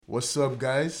What's up,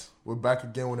 guys? We're back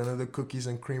again with another Cookies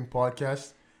and Cream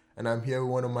podcast, and I'm here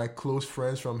with one of my close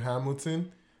friends from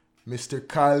Hamilton, Mr.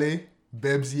 Kale,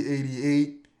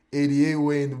 Bebsy88, 88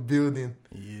 way in the building.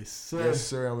 Yes, sir. Yes,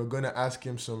 sir. And we're gonna ask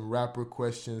him some rapper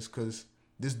questions because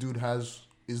this dude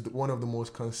is one of the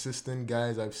most consistent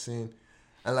guys I've seen,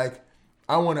 and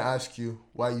I want to ask you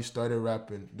why you started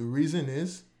rapping. The reason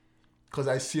is because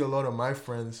I see a lot of my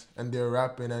friends and they're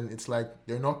rapping and it's like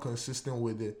they're not consistent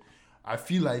with it. I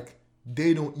feel like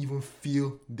they don't even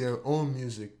feel their own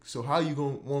music. So how you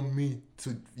gonna want me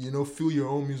to, feel your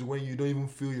own music when you don't even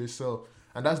feel yourself?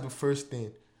 And that's the first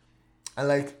thing.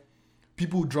 And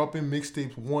people dropping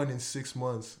mixtapes 1 in 6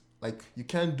 months. You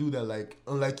can't do that.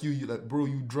 Unlike you bro,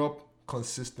 you drop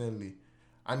consistently.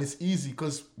 And it's easy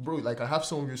because, bro, I have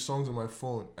some of your songs on my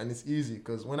phone and it's easy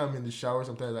because when I'm in the shower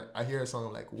sometimes I hear a song,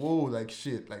 I'm like, whoa,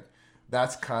 shit,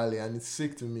 that's Kale, and it's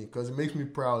sick to me because it makes me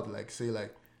proud, say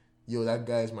yo, that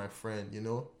guy is my friend,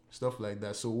 stuff like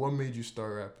that. So what made you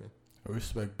start rapping?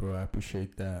 Respect, bro. I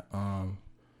appreciate that.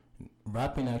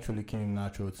 Rapping actually came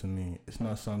natural to me. It's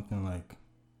not something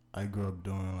I grew up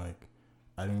doing.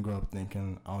 I didn't grow up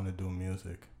thinking I want to do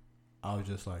music. I was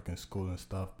just in school and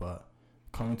stuff, but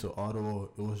coming to Ottawa,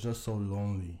 it was just so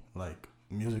lonely.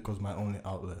 Music was my only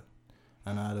outlet.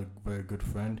 And I had a very good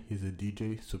friend. He's a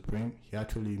DJ, Supreme. He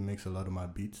actually makes a lot of my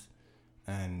beats.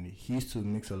 And he used to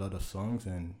mix a lot of songs.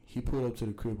 And he pulled up to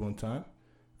the crib one time.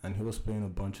 And he was playing a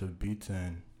bunch of beats.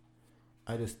 And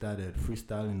I just started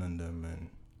freestyling on them. And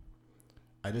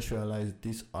I just realized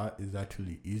this art is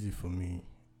actually easy for me.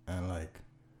 And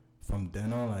from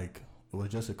then on, it was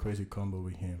just a crazy combo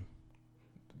with him.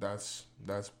 That's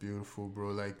beautiful,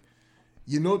 bro.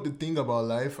 The thing about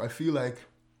life, I feel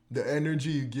the energy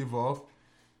you give off,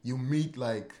 you meet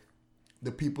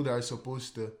the people that are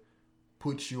supposed to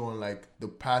put you on the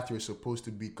path you're supposed to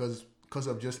be because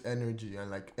of just energy.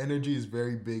 And energy is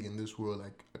very big in this world.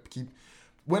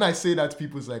 When I say that to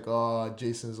people, it's oh,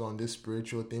 Jason's on this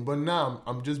spiritual thing, but now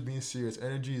I'm just being serious.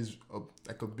 Energy is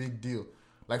a big deal.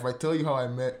 If I tell you how I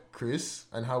met Chris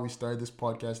and how we started this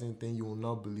podcasting thing, you will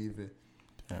not believe it.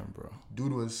 Damn, bro.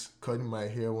 Dude was cutting my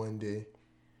hair one day,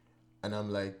 and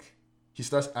I'm he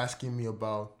starts asking me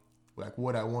about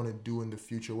what I want to do in the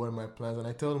future, what are my plans, and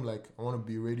I tell him I want to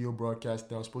be radio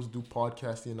broadcaster. I'm supposed to do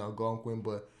podcasting in Algonquin,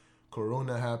 but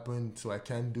Corona happened, so I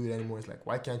can't do it anymore. It's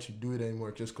why can't you do it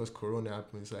anymore just because Corona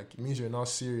happened? It's it means you're not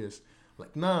serious.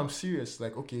 Nah, I'm serious.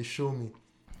 Okay, show me.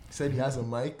 He said he has a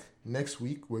mic. Next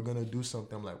week we're gonna do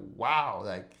something. I'm wow,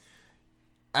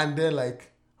 and then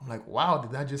I'm wow,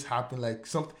 did that just happen?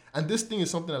 Something, and this thing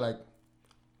is something that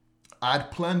I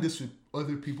had planned this with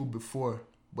other people before,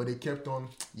 but they kept on,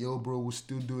 yo, bro, we'll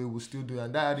still do it.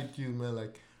 And that attitude,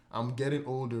 man, I'm getting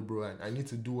older, bro, and I need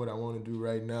to do what I want to do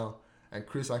right now. And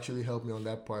Chris actually helped me on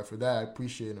that part. For that, I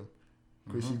appreciate him.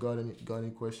 Chris, you got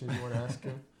any questions you want to ask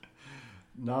him?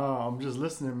 No, I'm just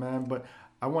listening, man. But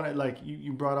I want to,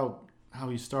 you brought out how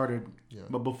he started. Yeah.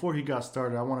 But before he got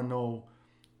started, I want to know,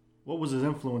 what was his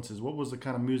influences? What was the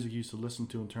kind of music you used to listen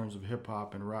to in terms of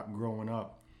hip-hop and rap growing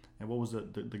up? And what was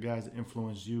the guys that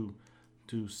influenced you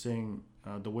to sing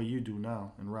the way you do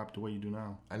now and rap the way you do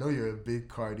now? I know you're a big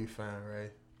Cardi fan,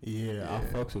 right? Yeah. I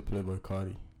fucks with Playboy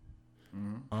Cardi.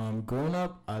 Mm-hmm. Growing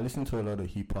up, I listened to a lot of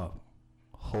hip-hop.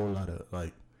 Whole lot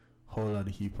of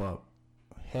hip-hop.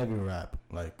 Heavy rap.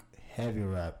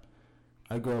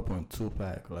 I grew up on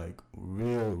Tupac,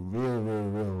 real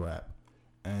rap.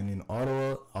 And in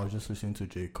Ottawa, I was just listening to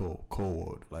J. Cole,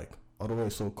 Cold World. Ottawa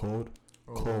is so cold,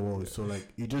 Cold World. So,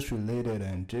 he just related.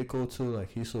 And J. Cole, too,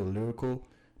 he's so lyrical.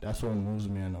 That's what moves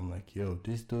me. And I'm yo,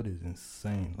 this dude is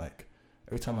insane.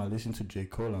 Every time I listen to J.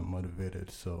 Cole, I'm motivated.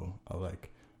 So,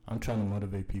 I'm trying to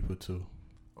motivate people, too.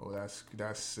 Oh, that's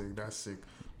sick.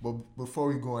 But before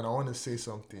we go on, I want to say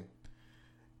something.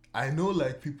 I know,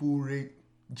 people rate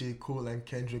J. Cole and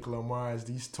Kendrick Lamar as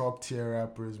these top-tier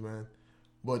rappers, man.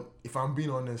 But if I'm being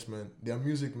honest, man, their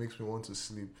music makes me want to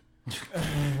sleep.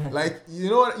 You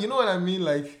know what I mean?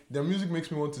 Their music makes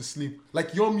me want to sleep.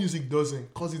 Your music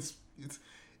doesn't, cause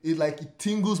it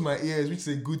tingles my ears, which is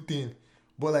a good thing.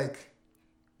 But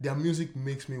their music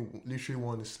makes me literally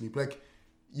want to sleep.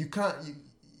 You can't,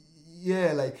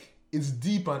 it's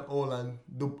deep and all, and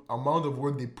the amount of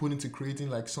work they put into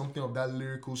creating something of that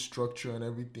lyrical structure and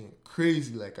everything,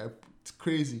 crazy. It's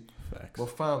crazy. Facts. But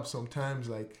fam, sometimes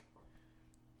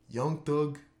Young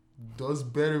Thug does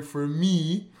better for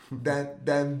me than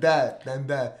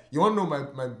that. You want to know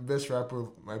my best rapper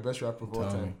of all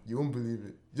time? You won't believe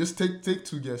it. Just take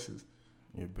 2 guesses.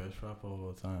 Your best rapper of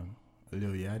all time,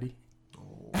 Lil Yachty.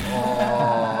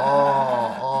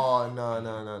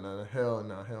 No.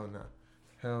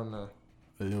 Hell no.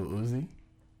 Lil Uzi.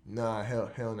 Nah, hell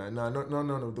nah. Nah, not none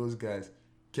of those guys.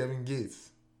 Kevin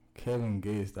Gates. Kevin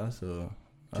Gates, that's a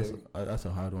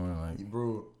hard one. Like,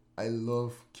 Bro, I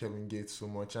love Kevin Gates so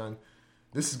much, and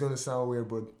this is gonna sound weird,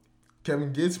 but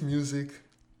Kevin Gates' music,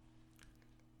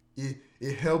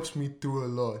 it helps me through a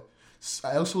lot.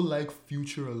 I also like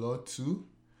Future a lot too.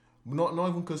 Not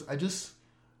even because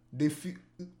they feel,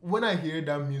 when I hear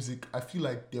that music, I feel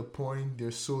like they're pouring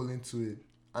their soul into it,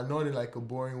 and not in like a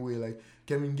boring way. Like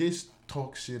Kevin Gates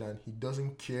talks shit and he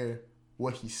doesn't care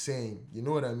what he's saying. You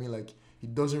know what I mean? Like he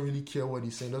doesn't really care what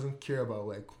he's saying. Doesn't care about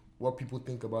like what people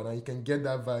think about, and you can get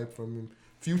that vibe from him.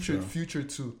 Future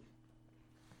too.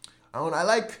 I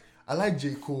like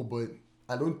J. Cole, but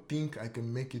I don't think I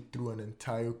can make it through an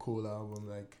entire Cole album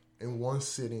like in one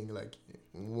sitting, like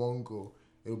in one go.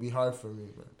 It'll be hard for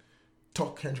me, man.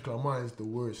 Kendrick Lamar is the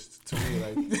worst to me.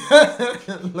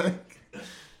 Like, like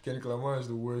Kendrick Lamar is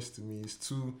the worst to me.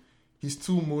 He's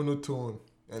too monotone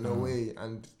in a way,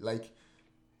 and like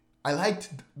I liked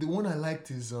the one I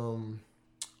liked is there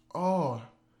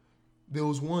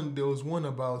was one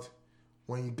about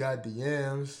when you got the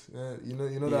yams. You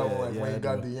know that one. Like when you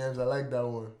got the yams, I like that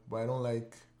one, but I don't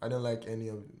like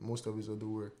most of his other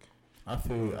work. I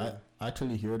feel I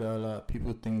actually hear that a lot.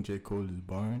 People think J. Cole is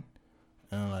boring,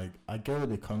 and like I get where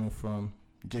they're coming from.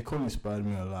 J. Cole inspired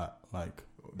me a lot. Like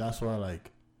that's why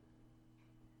like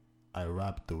I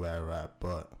rap the way I rap.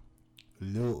 But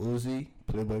Lil Uzi,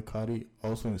 Playboi Carti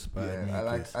also inspired me. I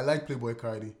like Playboi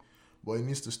Carti, but he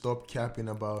needs to stop capping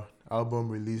about album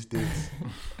release dates.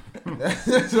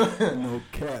 No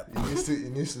cap. He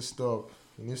needs to stop.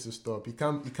 He needs to stop. He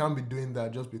can't be doing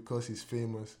that just because he's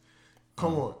famous.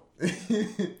 Come on.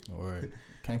 Alright.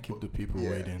 Can't keep the people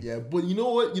waiting. Yeah, but you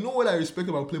know what I respect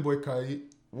about Playboi Carti?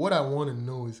 What I want to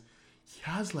know is he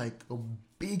has like a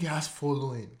big ass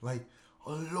following. Like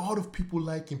a lot of people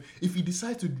like him. If he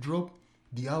decides to drop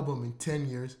the album in 10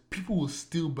 years, people will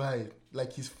still buy it.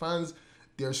 Like his fans,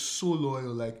 they're so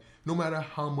loyal. Like no matter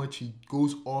how much he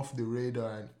goes off the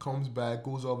radar and comes back,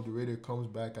 goes off the radar, comes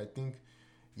back, I think,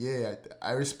 yeah,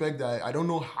 I respect that. I don't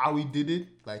know how he did it.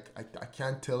 Like I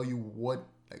can't tell you what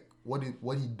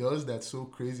he does that's so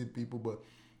crazy to people, but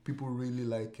people really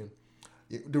like him.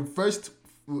 The first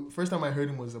time I heard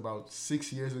him was about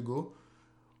 6 years ago.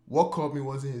 What caught me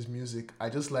wasn't his music. I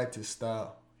just liked his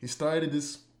style. He started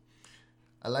this.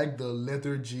 I like the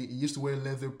leather He used to wear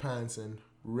leather pants and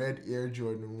red Air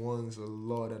Jordan 1s a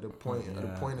lot at the point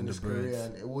in his career,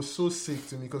 and it was so sick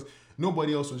to me because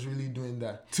nobody else was really doing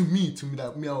that. To me,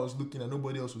 I was looking at,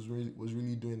 nobody else was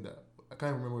really doing that. I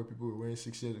can't remember what people were wearing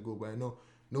 6 years ago, but I know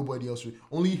nobody else.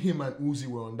 Only him and Uzi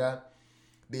were on that.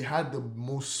 They had the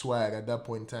most swag at that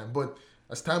point in time. But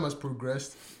as time has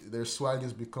progressed, their swag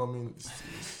is becoming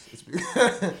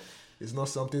it's not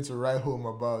something to write home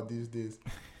about these days.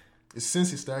 It's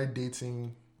since he started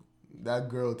dating that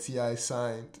girl T.I.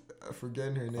 signed. I'm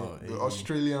forgetting her name. The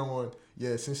Australian one.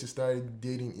 Yeah, since he started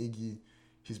dating Iggy,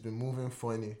 he's been moving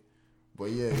funny.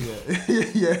 But yeah.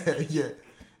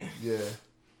 Yeah.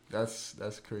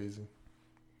 That's crazy.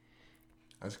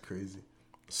 That's crazy.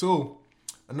 So,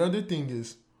 another thing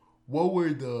is, what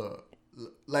were the,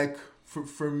 like,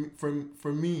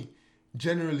 for me,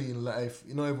 generally in life,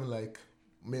 you know, even like,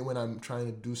 when I'm trying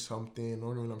to do something,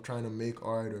 or when I'm trying to make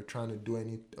art, or trying to do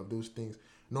any of those things,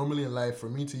 normally in life, for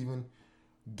me to even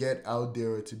get out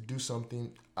there or to do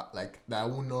something like that I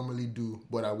wouldn't normally do,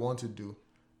 but I want to do,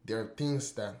 there are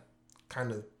things that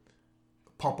kind of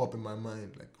pop up in my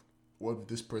mind, like, what if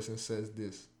this person says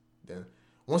this? Then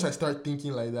once I start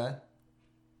thinking like that,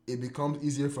 it becomes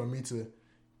easier for me to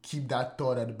keep that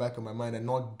thought at the back of my mind and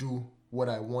not do what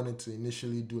I wanted to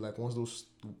initially do. Like once those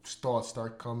thoughts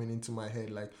start coming into my head,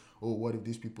 like, oh, what if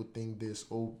these people think this?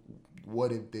 Oh,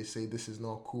 what if they say this is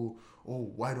not cool?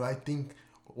 Oh, why do I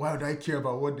care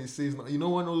about what they say is not? You know,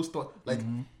 one of those thoughts. Like,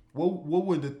 what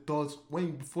were the thoughts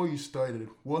before you started?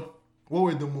 What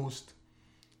were the most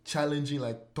challenging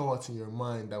like thoughts in your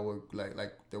mind that were like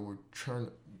that were trying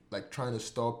to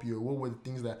stop you? Or what were the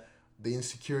things that the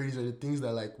insecurities or the things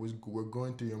that like were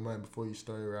going through your mind before you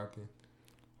started rapping?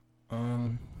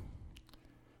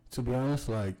 To be honest,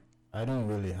 like I don't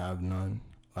really have none.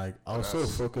 Like I was so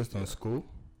focused on school,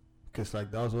 cause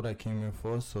like that was what I came here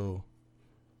for. So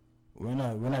when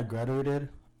I graduated,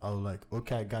 I was like,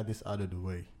 okay, I got this out of the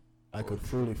way. I could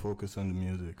fully focus on the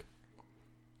music.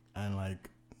 And like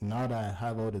now that I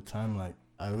have all the time, like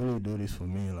I really do this for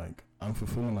me. Like I'm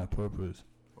fulfilling my purpose.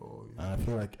 And I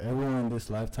feel like everyone in this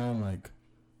lifetime, like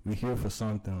we're here for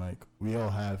something. Like we all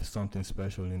have something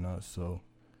special in us. So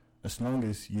as long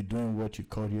as you're doing what you're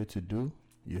called here to do,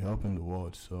 you're helping the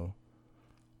world. So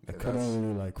I couldn't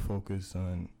really like focus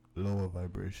on lower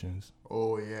vibrations.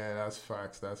 Oh yeah, that's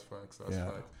facts. That's facts. That's Yeah.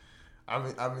 facts.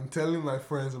 I've been telling my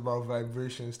friends about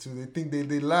vibrations too. They think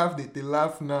they laugh. They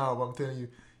laugh now. But I'm telling you, you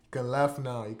can laugh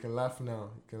now. You can laugh now.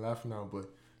 You can laugh now. But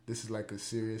this is like a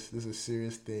serious. This is a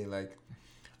serious thing. Like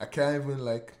I can't even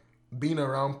like being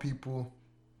around people.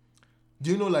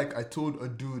 Do you know? Like I told a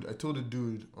dude.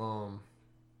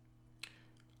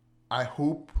 I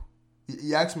hope.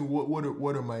 He asked me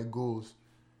what are my goals.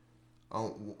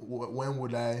 When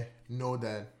would I know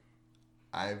that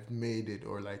I've made it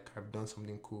or like I've done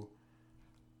something cool?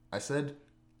 I said,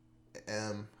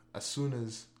 as soon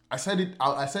as I said it,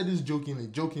 I said this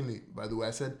jokingly. By the way,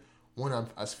 I said when I'm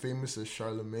as famous as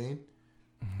Charlemagne,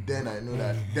 then I know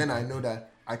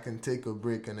that I can take a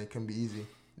break and it can be easy.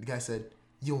 The guy said,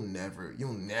 "You'll never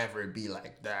be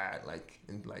like that," like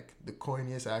in like the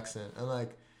corniest accent. I'm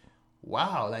like,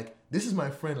 wow, like this is my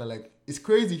friend. Like it's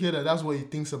crazy to hear that that's what he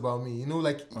thinks about me. You know,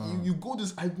 like you go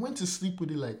this. I went to sleep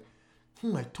with it like,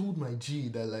 I told my G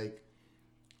that like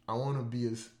I want to be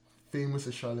as famous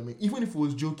as Charlemagne, even if it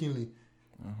was jokingly.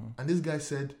 And this guy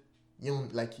said, you know,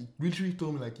 like he literally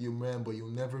told me like, "You man, but you'll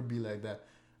never be like that."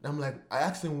 And I'm like, I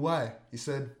asked him why. He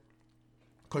said,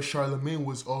 "Cause Charlemagne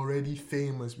was already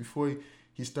famous before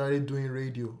he started doing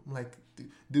radio." I'm like,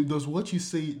 does what you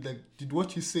say, like, did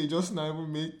what you say just now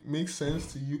even make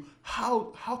sense to you?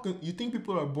 How can you think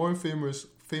people are born famous?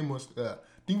 Think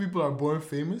people are born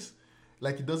famous?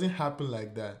 Like it doesn't happen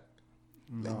like that.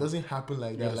 No. Like, it doesn't happen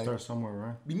like You that. gotta Like start somewhere,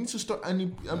 right? you need to start.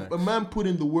 And a man put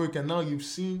in the work, and now you've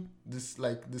seen this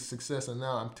success, and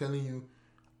now I'm telling you,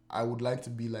 I would like to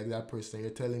be like that person. You're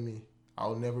telling me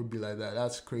I'll never be like that.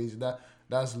 That's crazy.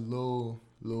 That's low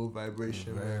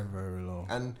vibration, Very, man. very low.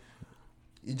 And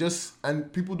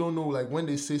and people don't know, like when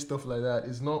they say stuff like that,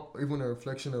 it's not even a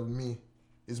reflection of me.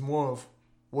 It's more of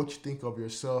what you think of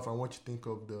yourself and what you think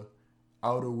of the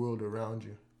outer world around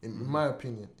you. In my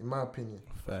opinion.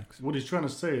 Facts. What he's trying to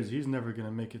say is he's never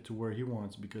gonna make it to where he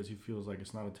wants because he feels like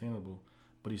it's not attainable.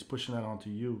 But he's pushing that onto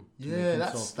you. To make Yeah,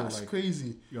 himself that's feel like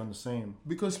crazy. you're on the same.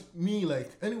 Because me,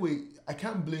 like, anyway, I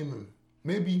can't blame him.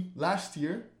 Maybe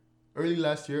early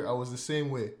last year, I was the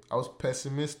same way. I was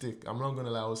pessimistic. I'm not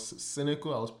gonna lie, I was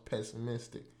cynical. I was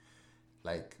pessimistic.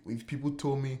 Like, if people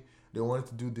told me they wanted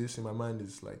to do this, in my mind,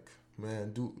 it's like,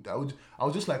 man, dude, I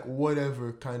was just like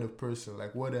whatever kind of person,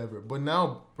 like whatever. But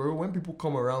now, bro, when people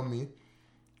come around me,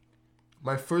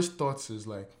 my first thoughts is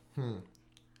like,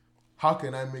 how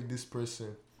can I make this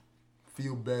person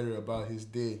feel better about his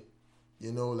day?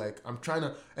 You know, like I'm trying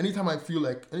to. Anytime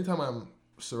I'm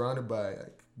surrounded by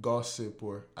like gossip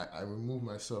or I remove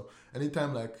myself.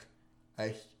 Anytime like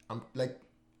I'm like,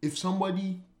 if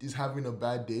somebody is having a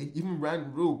bad day, even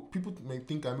random people may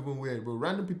think I'm even weird, but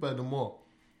random people at the mall,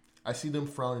 I see them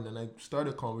frowning and I start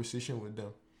a conversation with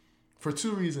them. For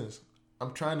two reasons.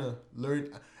 I'm trying to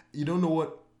learn. You don't know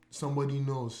what somebody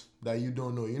knows that you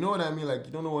don't know. You know what I mean? Like,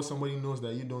 you don't know what somebody knows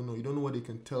that you don't know. You don't know what they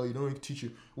can tell. You don't know what they can teach you.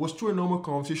 It was through a normal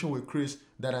conversation with Chris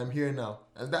that I'm here now.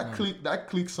 And that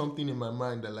clicked something in my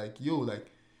mind that like, yo, like,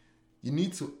 you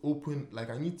need to open, like,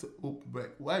 I need to open,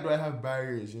 like, why do I have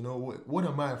barriers? You know, what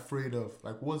am I afraid of?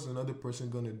 Like, what's another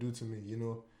person going to do to me? You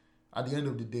know, at the end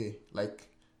of the day, like,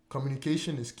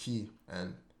 communication is key.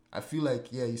 And I feel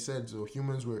like, yeah, you said so,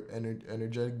 humans were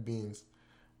energetic beings.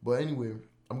 But anyway,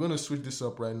 I'm going to switch this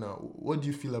up right now. What do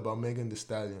you feel about Megan Thee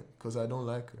Stallion? Because I don't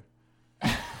like her.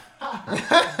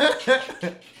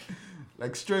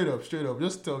 Like, straight up.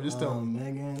 Just tell me.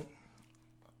 Megan,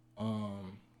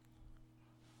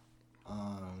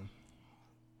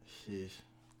 sheesh.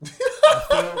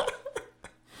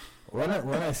 When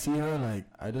I see her, like,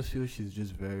 I just feel she's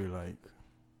just very, like,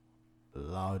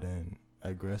 loud and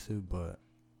aggressive, but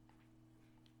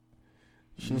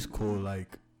she's cool.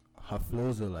 Like, her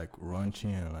flows are, like, raunchy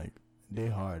and, like, they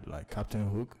hard. Like, Captain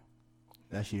Hook,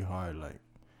 that she hard. Like,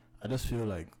 I just feel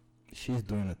like she's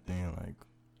doing a thing, like,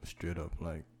 straight up.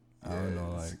 Like, I don't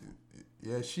know, like.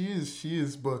 Yeah, she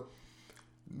is, but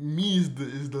me is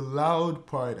the loud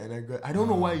part, and I don't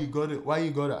know why you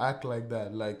gotta act like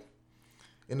that. Like,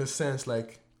 in a sense,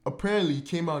 like, apparently it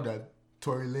came out that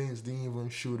Tory Lanez didn't even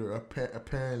shoot her.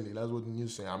 Apparently, that's what the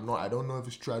news saying. I don't know if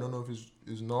it's true. I don't know if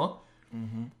it's not.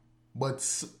 Mm-hmm.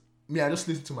 But me, I just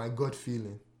listened to my gut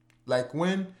feeling. Like,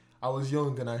 when I was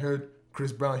young and I heard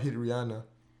Chris Brown hit Rihanna,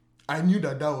 I knew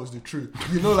that was the truth.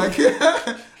 You know, like,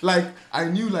 like, I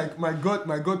knew, like, my gut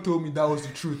told me that was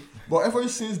the truth. But ever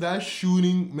since that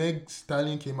shooting, Meg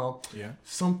Stallion came out,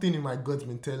 something in my gut's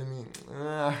been telling me,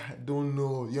 I don't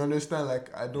know. You understand?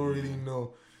 Like, I don't really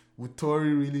know. Would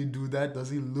Tory really do that? Does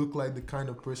he look like the kind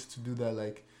of person to do that?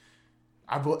 Like,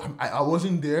 I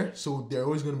wasn't there, so there are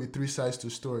always going to be three sides to a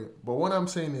story. But what I'm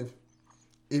saying is,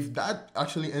 if that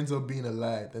actually ends up being a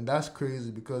lie, then that's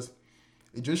crazy because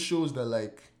it just shows that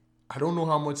like I don't know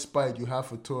how much spite you have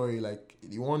for Tory. Like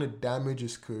you want to damage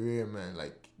his career, man.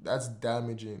 Like that's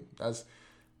damaging. That's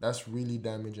really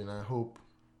damaging. I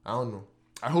don't know.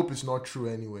 I hope it's not true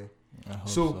anyway. I hope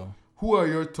So, so. who are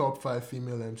your top 5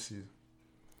 female MCs?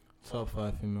 Top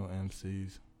 5 female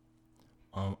MCs.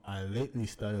 I lately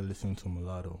started listening to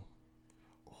Mulatto.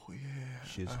 Oh yeah,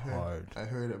 She's hard. I've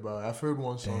heard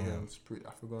one song Damn. and it's pretty.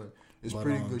 I forgot. It's But,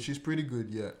 pretty good. She's pretty good.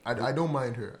 Yeah, I don't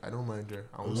mind her. I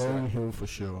won't say Lauryn Hill for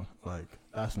sure. Like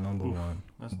that's number Oof, one.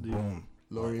 that's deep. Boom.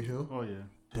 Lauryn Hill. Oh yeah,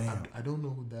 Damn. I don't know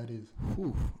who that is.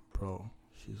 Whew, bro.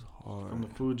 She's hard. from the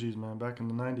Fugees, man, back in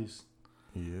the '90s.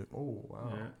 Yeah. Oh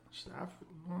wow. Yeah, she's African.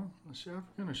 Well, is she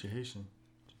African or she Haitian?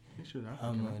 I think she's I have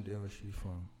African. no right? idea where she's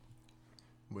from.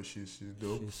 But she's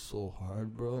dope. She's so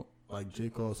hard, bro. Like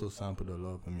Jake also sampled a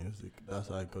lot of her music. That's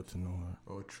how I got to know her.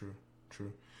 Oh, true.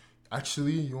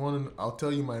 Actually, you want to? I'll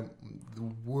tell you the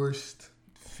worst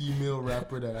female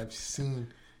rapper that I've seen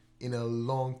in a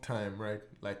long time. Right?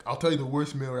 Like I'll tell you the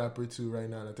worst male rapper too right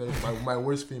now. And I'll tell you my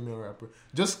worst female rapper.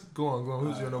 Just go on.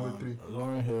 Who's your number 3?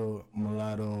 Lauryn Hill,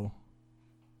 Mulatto.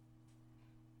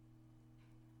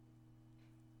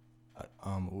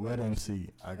 Wet MC.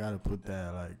 I gotta put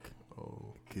that like,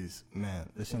 Oh. cause man,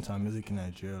 listen to her music in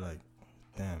Nigeria, like,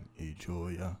 damn,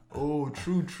 Ijoya. Oh,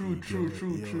 true.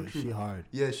 She hard.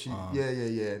 Yeah,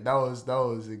 yeah.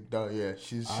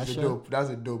 She's a Asha? dope. That's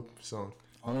a dope song.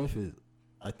 I don't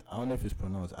know if it's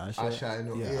pronounced Asha. Asha, I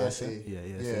know. Yeah, ASA.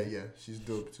 Asha. Yeah. She's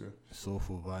dope too.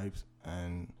 Soulful vibes,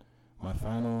 and my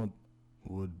final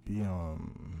would be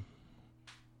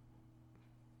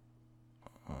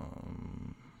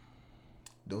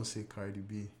Don't say Cardi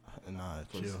B. nah,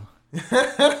 chill.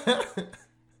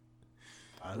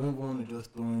 I don't want to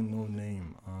just throw in no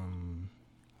name.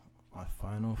 My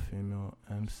final female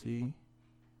MC.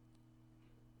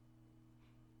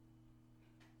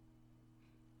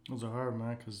 Those are hard,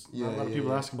 man, because Yeah, not a lot of yeah,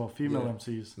 people yeah. ask about female Yeah.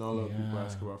 MCs. Not a lot of people Yeah.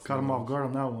 ask about. Caught them off females. guard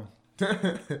on that one. Hold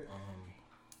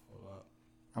up.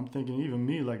 I'm thinking even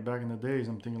me, like back in the days,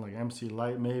 I'm thinking like MC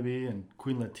Light maybe and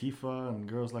Queen Latifah and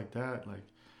girls like that. Like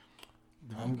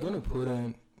I'm gonna put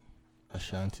in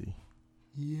Ashanti.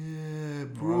 Yeah,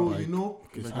 bro. Like, you know.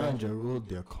 Cause Like her and Jarrell,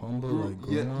 their combo, Bro, like,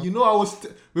 growing yeah, up. you know,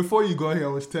 before you got here,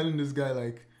 I was telling this guy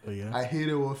like Oh, yeah. I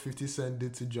hated what 50 Cent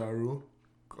did to Ja Rule.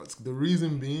 'Cause the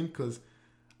reason being, because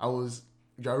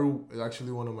Ja Rule is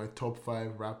actually one of my top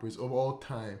 5 rappers of all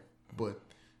time, but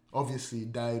obviously he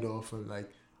died off and like,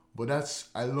 but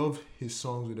I love his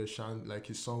songs with Ashanti, like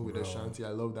his song with Bro. Ashanti. I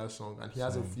love that song, and he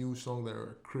has a Same. few songs that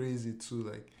are crazy too.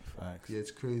 Like, Facts. yeah,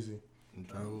 it's crazy.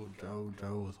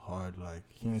 Jarrell was hard. Like,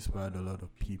 he inspired a lot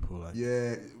of people. Like,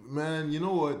 Yeah, man. You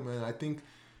know what, man? I think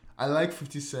I like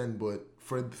 50 Cent, but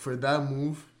for that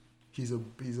move, he's a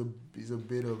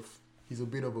bit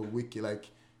of a wicked. Like,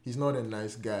 he's not a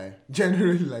nice guy.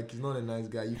 Generally, like, he's not a nice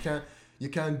guy. You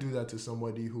can't do that to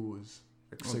somebody who was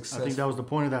like, I successful. think that was the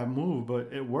point of that move,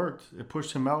 but it worked. It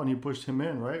pushed him out and he pushed him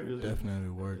in, right? definitely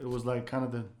worked. It was like kind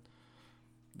of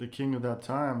the king of that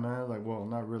time, man. Like, well,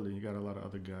 not really. You got a lot of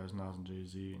other guys, Nas and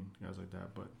Jay-Z and guys like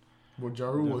that, but But Ja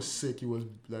Rule was sick. He was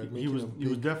like he was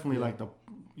definitely yeah. like the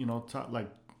top, like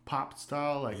pop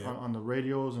style, like Yeah. on the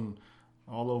radios and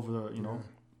all over the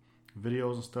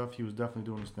videos and stuff. He was definitely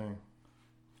doing his thing.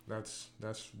 That's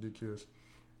ridiculous.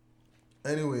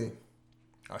 Anyway,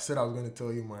 I said I was gonna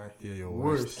tell you my Your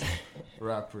worst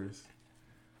rappers.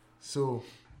 So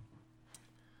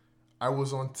I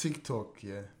was on TikTok,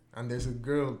 yeah, and there's a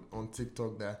girl on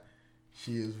TikTok that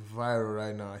she is viral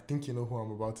right now. I think you know who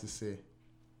I'm about to say.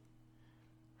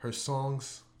 Her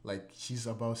songs, like she's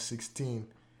about 16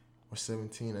 or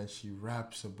 17, and she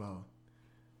raps about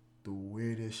the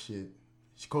weirdest shit.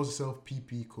 She calls herself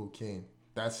PP Cocaine.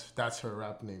 That's her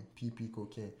rap name, PP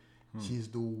Cocaine. She's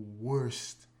the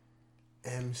worst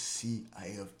MC I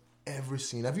have ever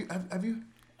seen. Have you?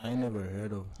 I never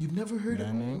heard of. You've never heard of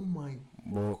That her? name? Oh my!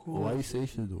 Well, why you say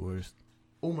she's the worst?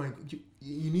 Oh my!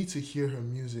 You need to hear her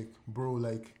music, bro.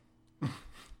 Like,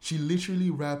 she literally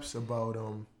raps about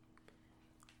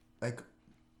like,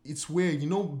 it's weird. You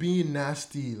know, being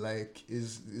nasty like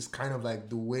is kind of like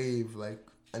the wave, like,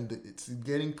 and it's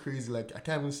getting crazy. Like,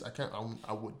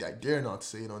 I dare not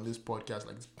say it on this podcast.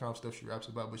 Like, this kind of stuff she raps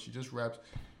about, but she just raps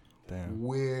Damn.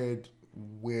 weird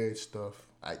stuff.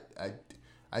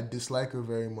 I dislike her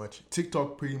very much.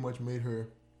 TikTok pretty much made her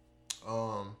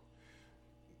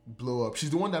blow up. She's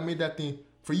the one that made that thing.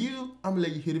 For you, I'm gonna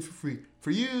let you hit it for free.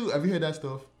 For you, have you heard that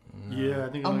stuff? Yeah, I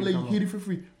think I'm gonna let you hit it for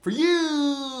free. For you,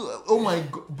 oh my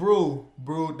god, bro,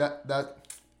 that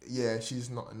yeah, she's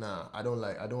not. Nah, I don't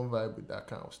vibe with that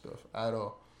kind of stuff at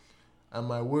all. And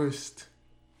my worst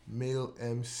male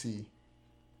MC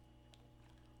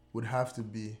would have to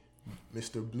be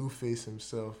Mr. Blueface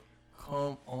himself.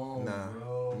 Come on,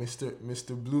 bro.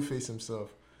 Mr. Blueface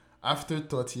himself. After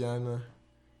Tatiana,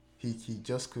 he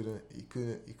just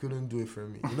couldn't do it for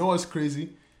me. You know what's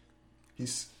crazy?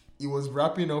 He was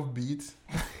rapping off beat.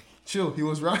 Chill, he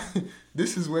was rapping.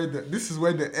 This is where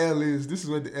the L is.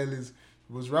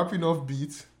 He was rapping off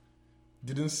beat.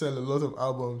 Didn't sell a lot of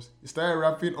albums. He started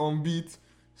rapping on beat.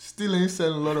 Still ain't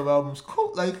selling a lot of albums.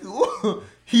 Cool, like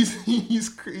he's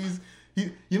crazy.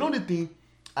 You know the thing.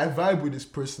 I vibe with his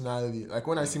personality. Like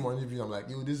when I see him on interviews, I'm like,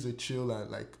 yo, this is a chill and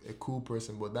like a cool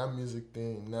person. But that music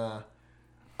thing, nah.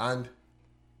 And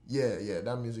yeah,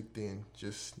 that music thing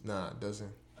just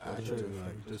doesn't. I actually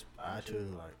like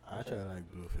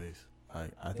Blueface.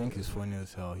 Like I think he's funny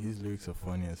as hell. His lyrics are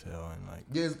funny as hell, and like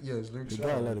his lyrics. He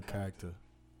got a lot of character.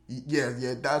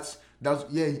 Yeah, that's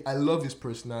I love his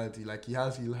personality. Like he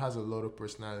has a lot of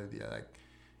personality. Like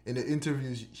in the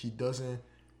interviews,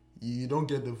 you don't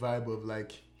get the vibe of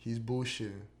like he's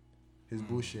bullshitting.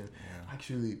 Yeah.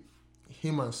 Actually,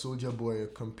 him and Soulja Boy are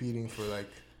competing for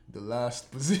like the last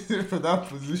position for that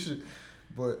position.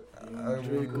 But I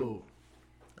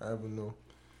don't know.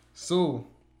 So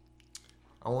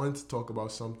I wanted to talk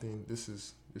about something. This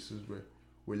is where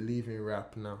we're leaving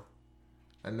rap now,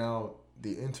 and now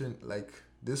the internet. Like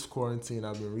this quarantine,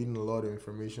 I've been reading a lot of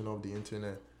information off the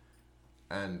internet,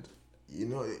 and you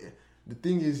know, the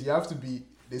thing is,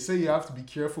 they say you have to be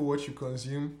careful what you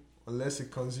consume unless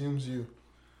it consumes you.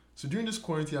 So during this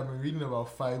quarantine, I've been reading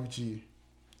about 5G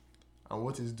and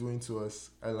what it's doing to us.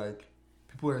 I like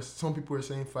some people are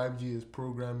saying 5G is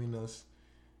programming us.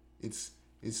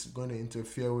 It's going to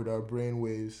interfere with our brain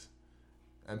waves,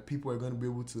 and people are going to be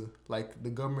able to, like, the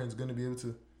government's going to be able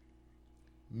to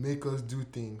make us do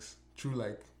things through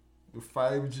like the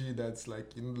 5G that's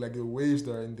like, you know, like the waves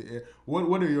that are in the air.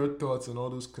 What are your thoughts on all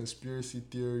those conspiracy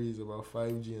theories about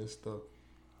 5G and stuff?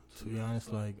 To be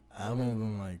honest, like I haven't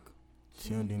even like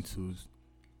tuned into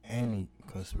any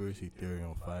conspiracy theory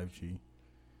on 5G.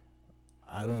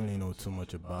 I don't really know too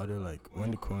much about it. Like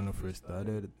when the corona first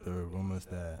started, there were rumors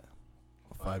that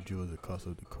 5G was the cause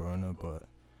of the corona, but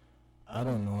I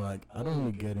don't know. Like I don't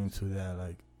really get into that.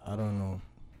 Like I don't know.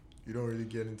 You don't really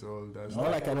get into all of that.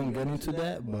 Not like I don't get into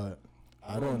that, but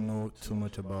I don't know too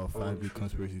much about 5G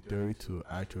conspiracy theory to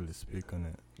actually speak on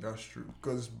it. That's true.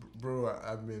 Because, bro,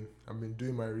 I've been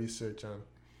doing my research, and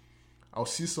I'll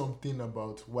see something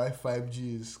about why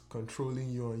 5G is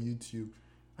controlling you on YouTube,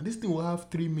 and this thing will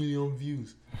have 3 million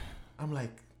views. I'm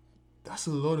like, that's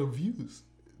a lot of views.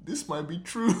 This might be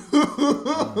true.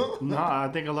 I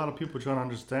think a lot of people trying to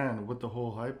understand what the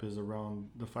whole hype is around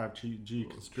the 5G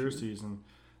conspiracies, and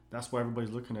that's why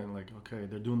everybody's looking at it like, okay,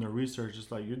 they're doing their research just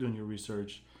like you're doing your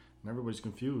research, and everybody's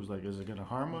confused. Like, is it going to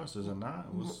harm us? Is it not?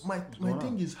 My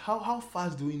thing is, how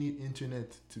fast do we need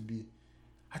internet to be?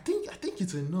 I think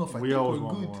it's enough. We always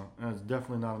want more, and it's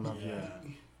definitely not enough yet.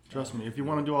 Trust me. If you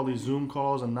want to do all these Zoom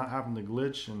calls and not having the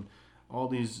glitch and all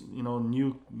these, you know,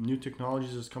 new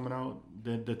technologies that's coming out,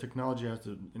 the technology has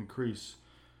to increase,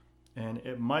 and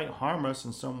it might harm us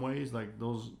in some ways. Like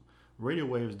those radio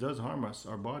waves does harm us,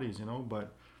 our bodies, you know,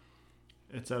 but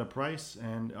it's at a price,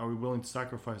 and are we willing to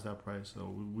sacrifice that price?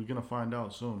 So we're gonna find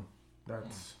out soon.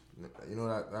 That's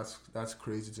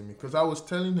crazy to me, because I was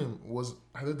telling him,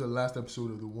 I did the last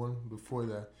episode of the one before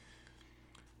that,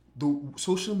 the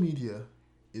social media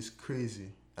is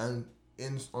crazy, and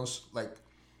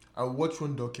I watched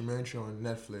one documentary on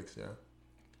Netflix,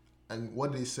 and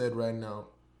what they said right now,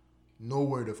 no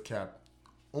word of cap,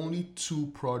 only 2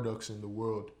 products in the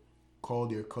world call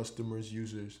their customers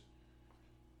users: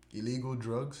 illegal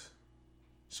drugs,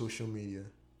 social media,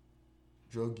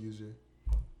 drug user,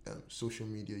 social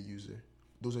media user.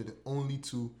 Those are the only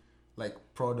 2 like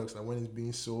products that when it's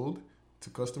being sold to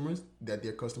customers, that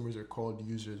their customers are called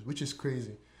users, which is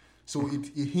crazy. So it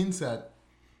hints at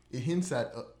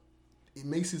it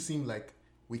makes it seem like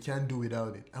we can't do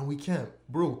without it, and we can't,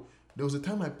 bro. There was a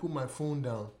time I put my phone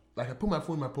down, like I put my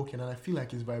phone in my pocket, and I feel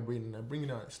like it's vibrating. I bring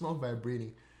it out, it's not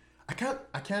vibrating. I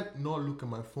can't not look at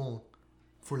my phone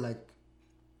for like,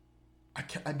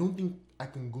 I don't think I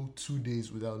can go 2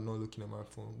 days without not looking at my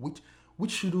phone,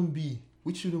 which shouldn't be,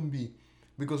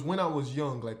 because when I was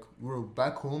young, like we were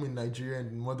back home in Nigeria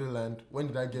and motherland, when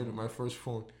did I get my first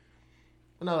phone?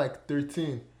 When I was like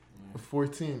 13,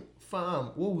 14,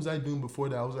 fam, what was I doing before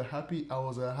that? I was a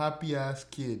happy ass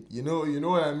kid, you know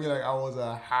what I mean? Like I was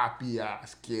a happy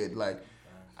ass kid, like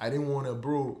I didn't want to,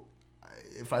 bro.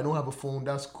 if I don't have a phone,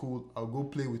 that's cool. I'll go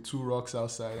play with two rocks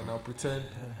outside, and I'll pretend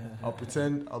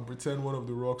one of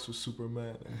the rocks was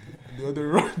Superman, and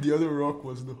the other rock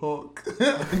was the Hulk,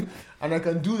 and I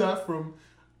can do that from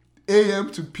AM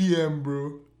to PM,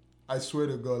 bro. I swear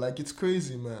to God, like it's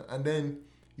crazy, man. And then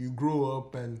you grow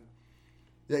up, and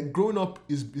like growing up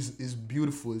is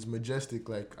beautiful, it's majestic.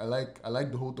 Like I like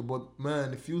the whole thing, but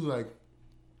man, it feels like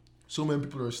so many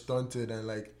people are stunted, and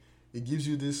like it gives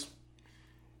you this.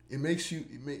 It makes you.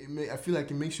 I feel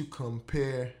like it makes you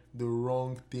compare the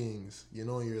wrong things, in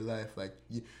your life. Like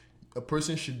a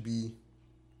person should be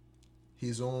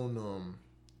his own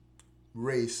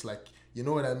race. Like you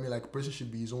know what I mean. Like a person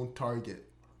should be his own target.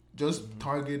 Just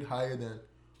target higher than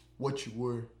what you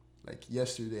were like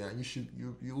yesterday, and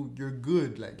you're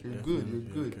good. Like you're good. You're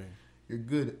good. Okay. You're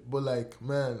good. But like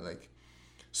man, like.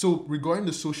 So regarding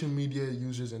the social media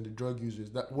users and the drug users,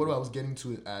 that what I was getting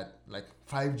to at like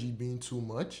 5G being too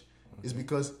much is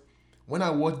because when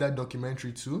I watched that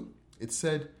documentary too, it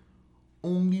said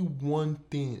only one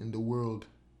thing in the world,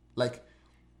 like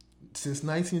since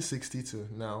 1960 to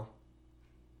now,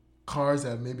 cars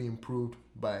have maybe improved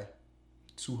by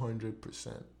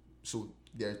 200%. So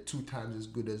they're 2 times as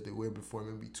good as they were before,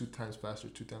 maybe 2 times faster,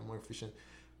 2 times more efficient.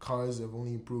 Cars have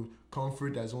only improved.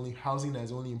 Housing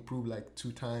has only improved like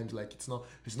 2 times. Like it's not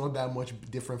that much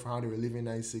different from how they were living in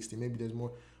 1960. Maybe there's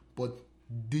more, but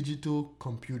digital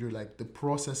computer, like the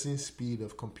processing speed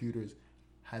of computers,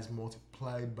 has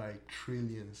multiplied by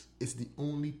trillions. It's the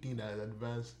only thing that has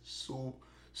advanced so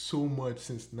much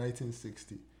since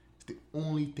 1960. It's the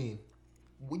only thing,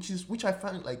 which I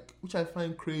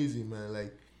find crazy, man.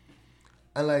 Like,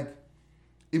 and like.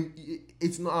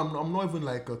 It's not. I'm not even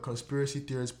like a conspiracy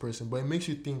theorist person, but it makes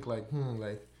you think like,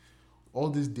 like all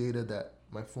this data that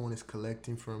my phone is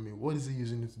collecting from me, what is it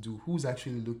using it to do? Who's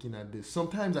actually looking at this?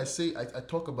 Sometimes I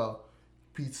talk about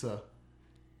pizza,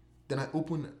 then I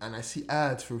open and I see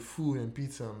ads for food and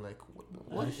pizza. I'm like,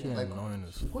 what? Like,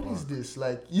 what is this?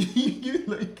 Like, you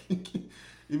like, it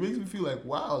makes me feel like,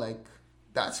 wow, like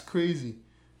that's crazy.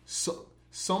 So.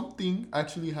 Something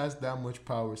actually has that much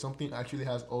power. Something actually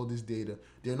has all this data.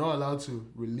 They're not allowed to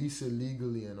release it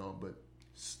legally and all, but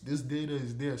this data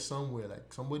is there somewhere.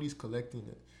 Like somebody's collecting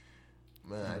it.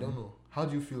 Man, I don't know. How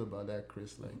do you feel about that,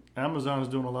 Chris? Like Amazon is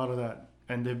doing a lot of that,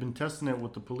 and they've been testing it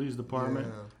with the police department,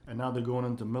 and now they're going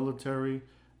into military,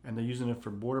 and they're using it for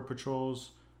border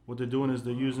patrols. What they're doing is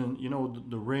they're using,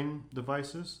 the Ring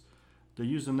devices. They're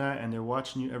using that, and they're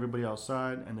watching everybody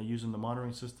outside, and they're using the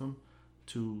monitoring system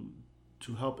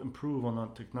to help improve on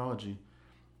that technology,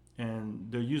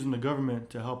 and they're using the government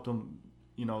to help them,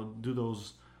 do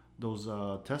those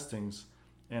testings,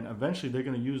 and eventually they're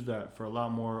going to use that for a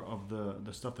lot more of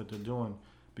the stuff that they're doing,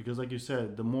 because like you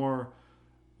said, the more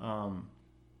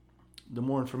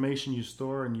information you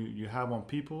store and you have on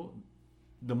people,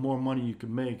 the more money you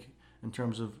can make in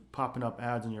terms of popping up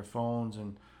ads on your phones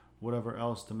and whatever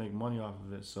else to make money off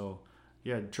of it. So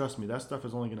yeah, trust me, that stuff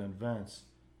is only going to advance.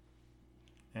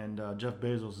 And Jeff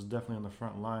Bezos is definitely on the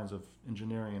front lines of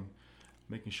engineering and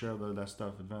making sure that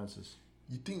stuff advances.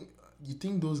 You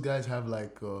think those guys have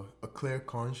like a clear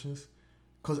conscience?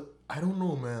 Cause I don't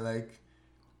know, man. Like,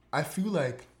 I feel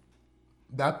like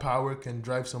that power can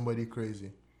drive somebody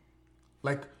crazy.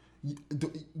 Like,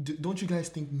 don't you guys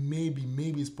think maybe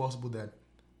it's possible that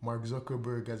Mark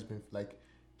Zuckerberg has been like,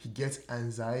 he gets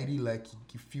anxiety, like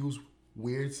he feels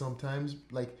weird sometimes,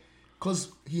 like.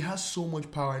 Because he has so much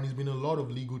power, and he's been in a lot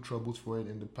of legal troubles for it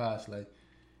in the past. Like,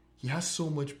 he has so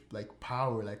much, like,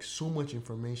 power, like, so much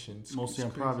information. Mostly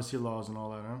on privacy laws and all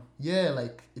that, huh? Yeah,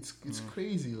 like, it's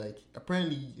crazy. Like,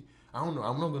 apparently, I don't know.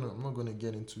 I'm not gonna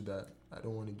get into that. I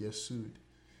don't want to get sued.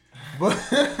 But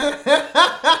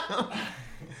I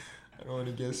don't want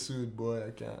to get sued, boy. I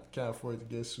can't afford to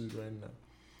get sued right now.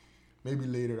 Maybe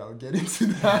later I'll get into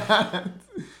that.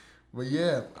 But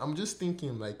yeah, I'm just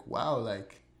thinking, like, wow,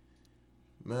 like.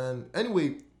 Man,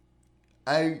 anyway,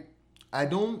 I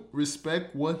don't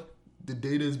respect what the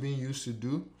data is being used to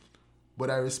do, but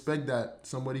I respect that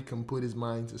somebody can put his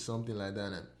mind to something like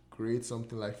that and create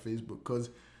something like Facebook.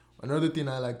 Because another thing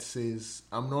I like to say is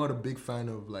I'm not a big fan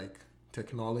of like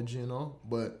technology and all,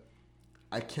 but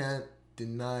I can't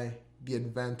deny the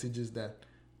advantages that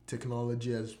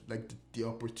technology has, like the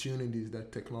opportunities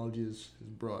that technology has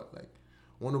brought. Like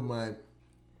one of my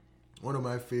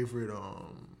favorite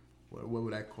what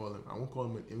would I call him? I won't call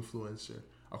him an influencer.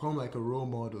 I call him like a role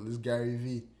model. This Gary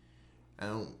Vee,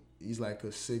 and he's like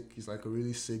a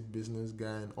really sick business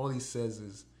guy. And all he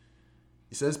says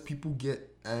people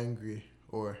get angry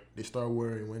or they start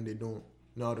worrying when they don't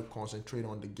know how to concentrate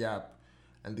on the gap.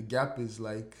 And the gap is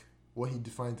like what he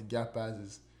defines the gap as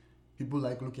is people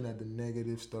like looking at the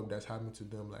negative stuff that's happening to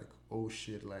them, like, oh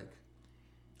shit, like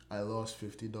I lost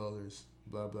 $50,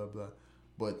 blah blah blah.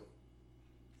 But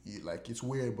like it's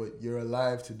weird, but you're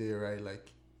alive today, right?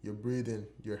 Like you're breathing,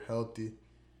 you're healthy.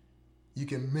 You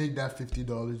can make that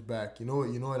 $50 back. You know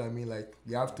what I mean? Like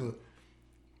you have to.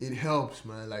 It helps,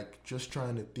 man. Like just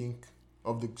trying to think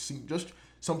of the just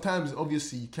sometimes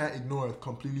obviously you can't ignore a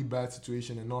completely bad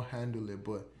situation and not handle it,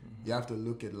 but you have to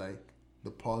look at like the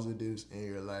positives in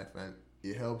your life, and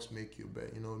it helps make you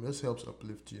better. You know, this helps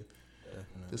uplift you.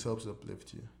 Definitely. This helps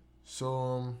uplift you.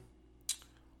 So,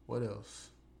 what else?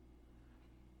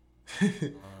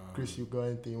 Chris, you got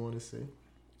anything you want to say?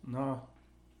 No.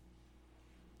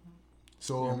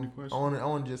 So, You have any questions? I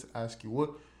want to just ask you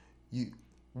what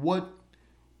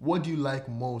do you like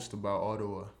most about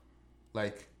Ottawa?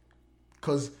 Like,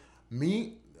 cause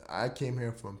me, I came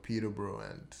here from Peterborough,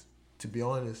 and to be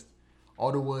honest,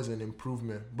 Ottawa is an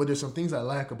improvement. But there's some things I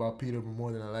like about Peterborough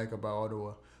more than I like about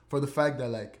Ottawa. For the fact that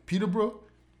like Peterborough,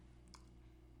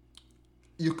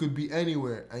 you could be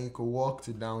anywhere and you could walk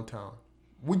to downtown,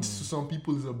 which to some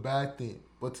people is a bad thing.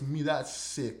 But to me, that's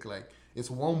sick. Like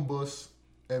it's one bus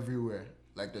everywhere.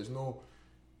 Like there's no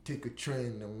take a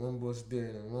train and one bus there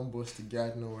and one bus to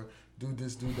Gatineau or do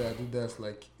this, do that, do that. It's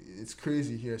like it's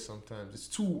crazy here sometimes. It's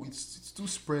too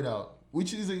spread out,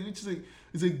 which is a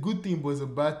good thing, but it's a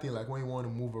bad thing. Like when you want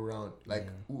to move around, like,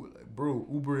 bro,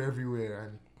 Uber everywhere,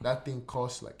 and that thing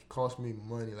costs me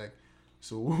money. Like,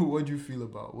 so what do you feel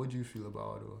about Ottawa?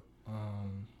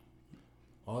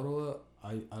 Ottawa,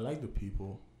 I like the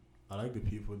people.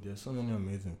 There's so many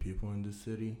amazing people in the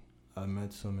city. I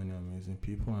met so many amazing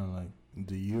people, and like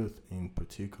the youth in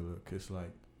particular, cause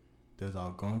like there's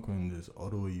Algonquin, there's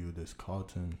Ottawa Youth, there's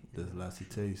Carlton, there's La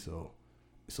Cité. So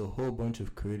it's a whole bunch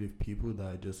of creative people that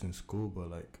are just in school, but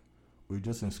like we're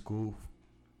just in school,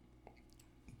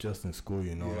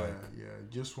 you know.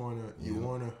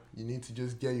 You need to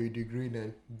just get your degree,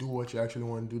 then do what you actually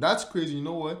want to do. That's crazy. You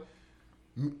know what?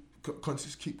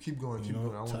 Keep going.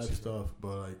 I want type stuff,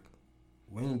 but like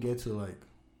when you get to like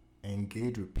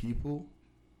engage with people,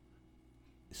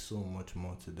 it's so much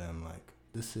more to them. Like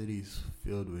the city is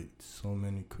filled with so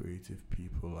many creative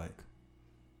people, like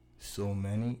so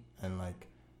many, and like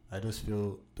I just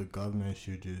feel the government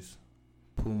should just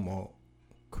put more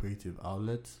creative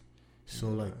outlets, so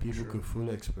like people could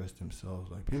fully express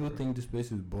themselves. Like people think this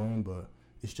place is boring, but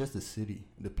it's just a city.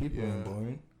 The people ain't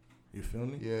boring. You feel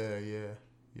me? Yeah.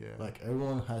 Like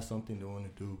everyone has something they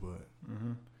want to do, but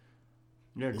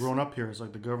yeah, growing up here, it's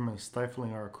like the government is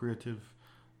stifling our creative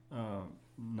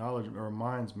knowledge or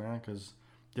minds, man, because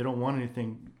they don't want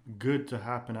anything good to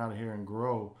happen out of here and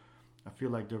grow. I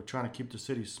feel like they're trying to keep the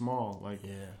city small. Like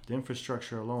the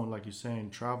infrastructure alone, like you're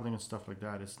saying, traveling and stuff like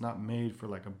that, it's not made for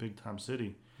like a big time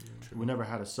city. We never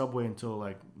had a subway until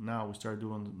like now we started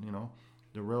doing,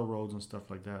 the railroads and stuff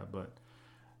like that. But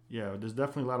yeah, there's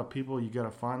definitely a lot of people. You got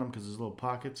to find them because there's little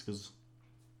pockets, because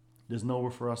there's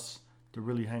nowhere for us to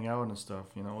really hang out and stuff.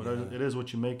 It is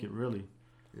what you make it, really.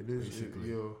 It is,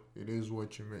 it is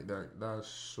what you make. That's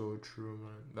so true,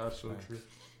 man. That's so true.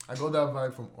 I got that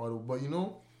vibe from Ottawa. But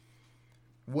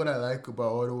what I like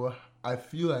about Ottawa, I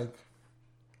feel like,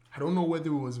 I don't know whether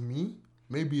it was me,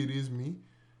 maybe it is me,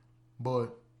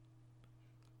 but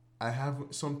I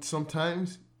have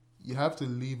sometimes you have to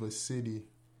leave a city,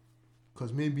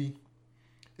 because maybe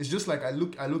it's just like I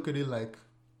look at it like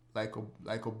a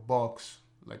box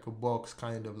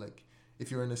kind of, like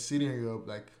if you're in a city and you're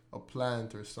like a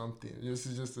plant or something. This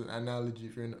is just an analogy.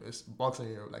 If you're in a box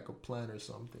and you're like a plant or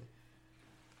something,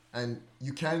 and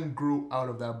you can't grow out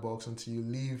of that box until you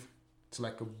leave to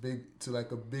like a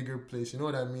bigger place. You know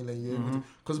what I mean? Like you're able to,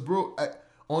 because bro, I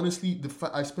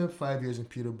spent 5 years in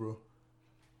Peterborough.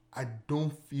 I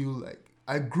don't feel like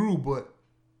I grew, but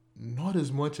not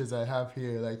as much as I have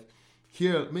here. Like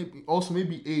here,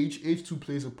 maybe age too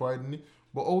plays a part in it,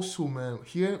 but also, man,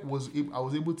 here I was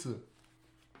able to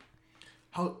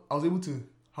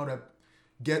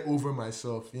get over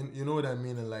myself. You know what I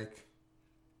mean? And like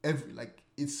I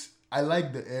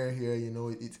like the air here.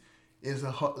 It's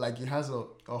a hot, like it has a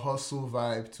hustle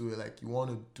vibe to it. Like you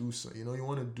want to do so. You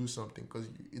want to do something because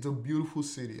it's a beautiful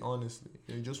city. Honestly,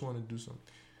 you just want to do something.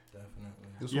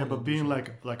 Definitely. But being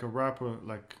like a rapper,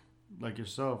 like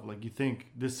yourself, like you think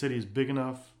this city is big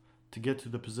enough to get to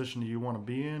the position that you want to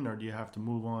be in, or do you have to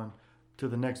move on to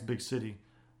the next big city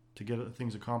to get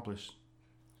things accomplished?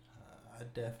 I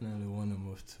definitely want to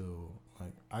move to,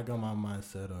 like, I got my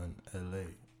mindset on LA,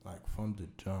 like from the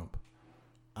jump.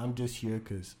 I'm just here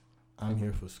because I'm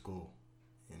here for school,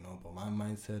 but my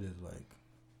mindset is like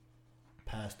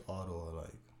past Ottawa.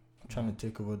 Like I'm trying to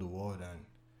take over the world,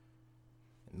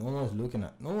 No one's looking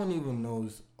at. No one even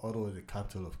knows Ottawa is the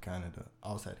capital of Canada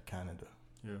outside Canada.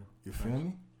 Yeah. You feel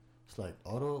me? It's like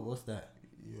Ottawa. What's that?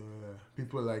 Yeah,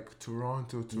 people like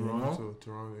Toronto.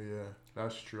 Yeah,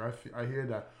 that's true. I hear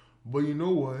that, but you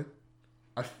know what?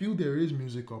 I feel there is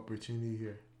music opportunity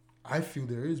here. I feel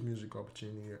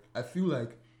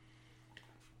like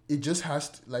it just has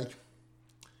to, like,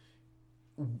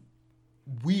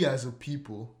 we as a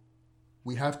people,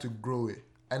 we have to grow it.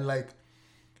 And like,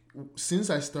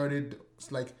 since I got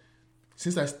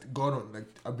on, like,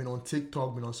 I've been on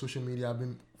TikTok, been on social media, I've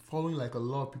been following like a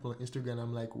lot of people on Instagram.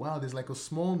 I'm like, wow, there's like a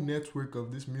small network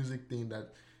of this music thing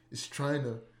that is trying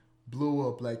to blow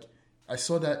up. Like, I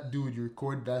saw that dude, you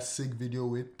recorded that sick video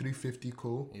with 350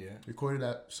 Co. Yeah. Recorded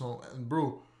that song. And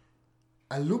bro,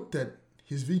 I looked at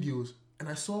his videos and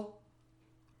I saw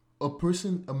a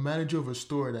manager of a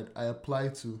store that I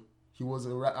applied to. He was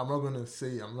I'm not gonna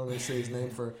say his name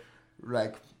for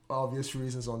like obvious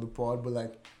reasons on the pod, but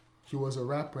like, he was a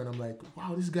rapper, and I'm like,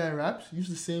 wow, this guy raps? He's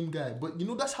the same guy. But you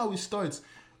know, that's how it starts.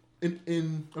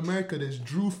 In America, there's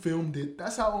Drew filmed it.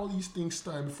 That's how all these things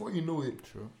start. Before you know it,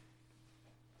 True.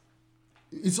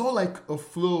 It's all like a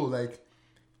flow. Like,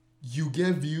 you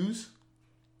get views,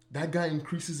 that guy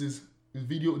increases his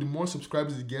video. The more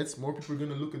subscribers he gets, more people are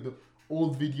gonna look at the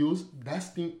old videos.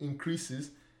 That thing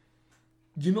increases.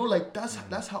 You know, like,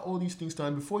 that's how all these things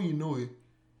start. Before you know it,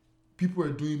 people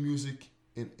are doing music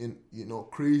in you know,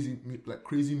 crazy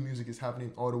music is happening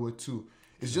in Ottawa too.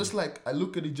 It's just like, I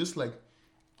look at it just like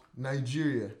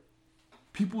Nigeria.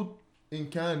 People in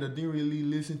Canada didn't really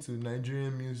listen to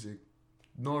Nigerian music.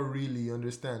 Not really,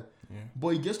 understand? Yeah. But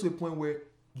it gets to a point where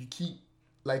you keep,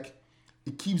 like,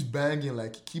 it keeps banging,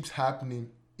 like, it keeps happening.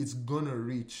 It's gonna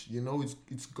reach, you know,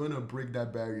 it's gonna break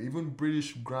that barrier. Even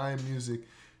British grime music,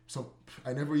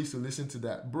 I never used to listen to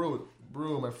that. Bro,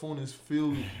 my phone is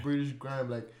filled with British grime.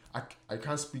 Like, I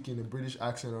can't speak in a British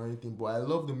accent or anything, but I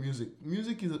love the music.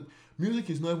 Music is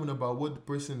not even about what the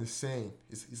person is saying.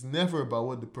 It's never about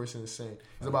what the person is saying.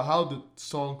 It's about how the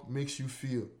song makes you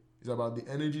feel. It's about the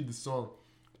energy the song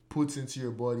puts into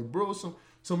your body. Bro,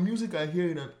 some music I hear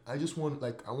it and I just want,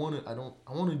 like, I want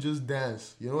to just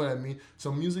dance. You know what I mean?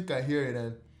 Some music I hear it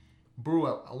and,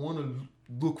 bro, I want to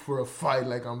look for a fight.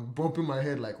 Like, I'm bumping my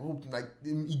head, like, oh, like,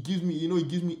 it gives me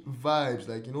vibes.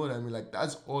 Like, you know what I mean? Like,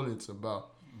 that's all it's about.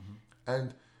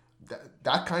 And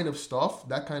that kind of stuff,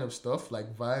 like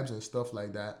vibes and stuff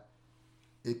like that,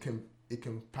 it can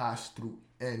pass through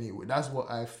anyway. That's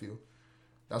what I feel.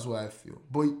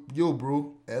 But yo,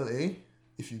 bro, LA,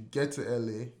 if you get to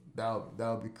LA,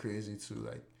 that'll be crazy too.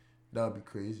 Like, that'll be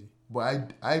crazy.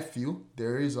 But I feel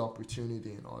there is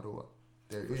opportunity in Ottawa.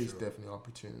 There is definitely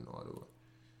opportunity in Ottawa.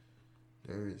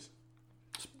 There is.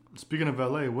 Speaking of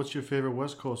LA, what's your favorite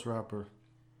West Coast rapper?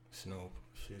 Snoop.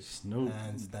 Shit. Snoop.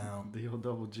 Hands down.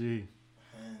 D-O-double-G.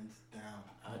 Hands down.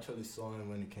 I actually saw him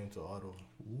when he came to Ottawa.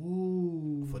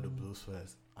 Ooh. For the Blues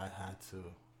Fest. I had to.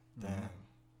 Damn.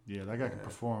 Yeah, that guy can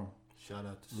perform. Shout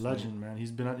out to Snoop. Legend, man.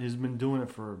 He's been doing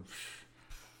it for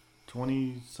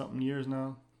 20-something years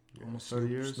now. Yeah, almost 30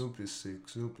 years. Snoop is sick.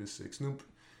 Snoop,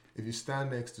 if you stand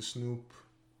next to Snoop,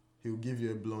 he'll give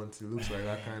you a blunt. He looks like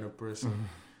that kind of person.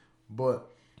 But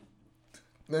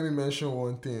let me mention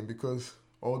one thing, because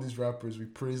all these rappers, we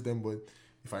praise them, but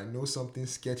if I know something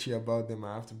sketchy about them,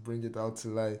 I have to bring it out to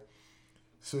light.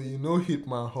 So you know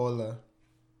Hitman Holla.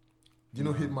 You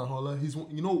know Hitman Holla? He's,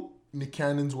 you know, Nick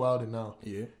Cannon's Wilder now.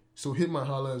 Yeah. So Hitman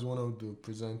Holla is one of the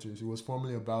presenters. He was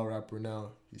formerly a battle rapper.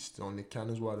 Now he's still on Nick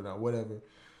Cannon's Wilder now, whatever.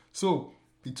 So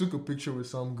he took a picture with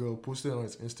some girl, posted it on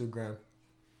his Instagram.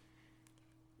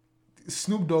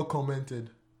 Snoop Dogg commented,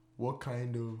 what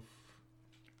kind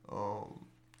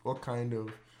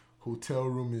of hotel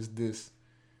room is this?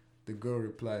 The girl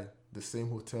replied, the same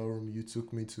hotel room you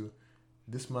took me to.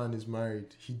 This man is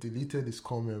married. He deleted his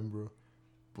comment, bro.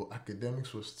 But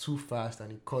academics was too fast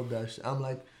and he caught that shit. I'm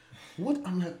like, what?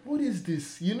 What is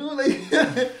this? You know, like,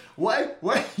 why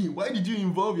did you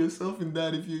involve yourself in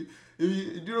that? If you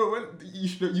know, when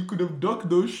you could have ducked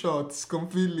those shots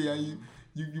completely and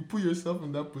you put yourself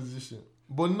in that position.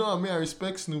 But no, I mean, I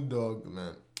respect Snoop Dogg,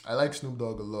 man. I like Snoop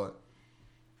Dogg a lot.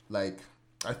 Like,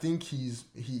 I think he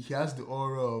has the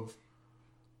aura of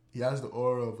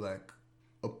like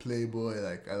a playboy.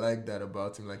 Like, I like that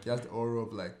about him. Like, he has the aura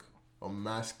of like a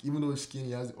even though he's skinny,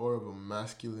 he has the aura of a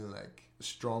masculine, like,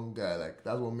 strong guy. Like,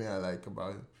 that's what I like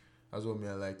about him. That's what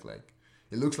I like. Like,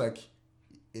 it looks like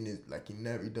in it, like, he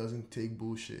doesn't take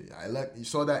bullshit. You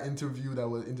saw that interview that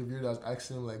was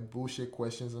asking him like bullshit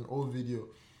questions, an old video.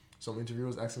 Some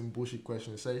interviewers asking him bullshit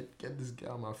questions. Say, get this guy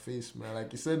out of my face, man. Like,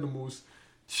 he said the most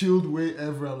chilled way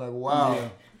ever. I'm like,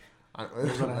 wow.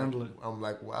 Yeah. Handle it. I'm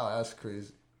like, wow, that's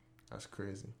crazy. That's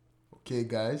crazy. Okay,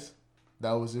 guys,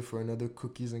 that was it for another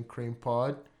Cookies and Cream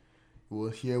pod.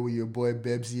 We're here with your boy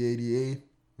Bebsy88,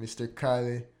 Mr.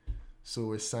 Kyle. So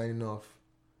we're signing off.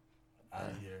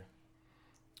 Out of here.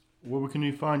 Where can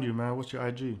we find you, man? What's your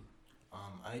IG?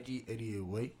 IG 88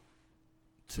 Way,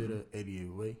 Twitter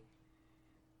 88 Way,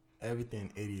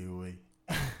 everything 88 Way.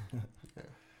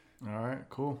 All right,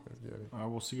 cool. Let's get it. All right,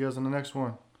 we'll see you guys in the next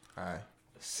one. All right.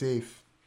 Safe.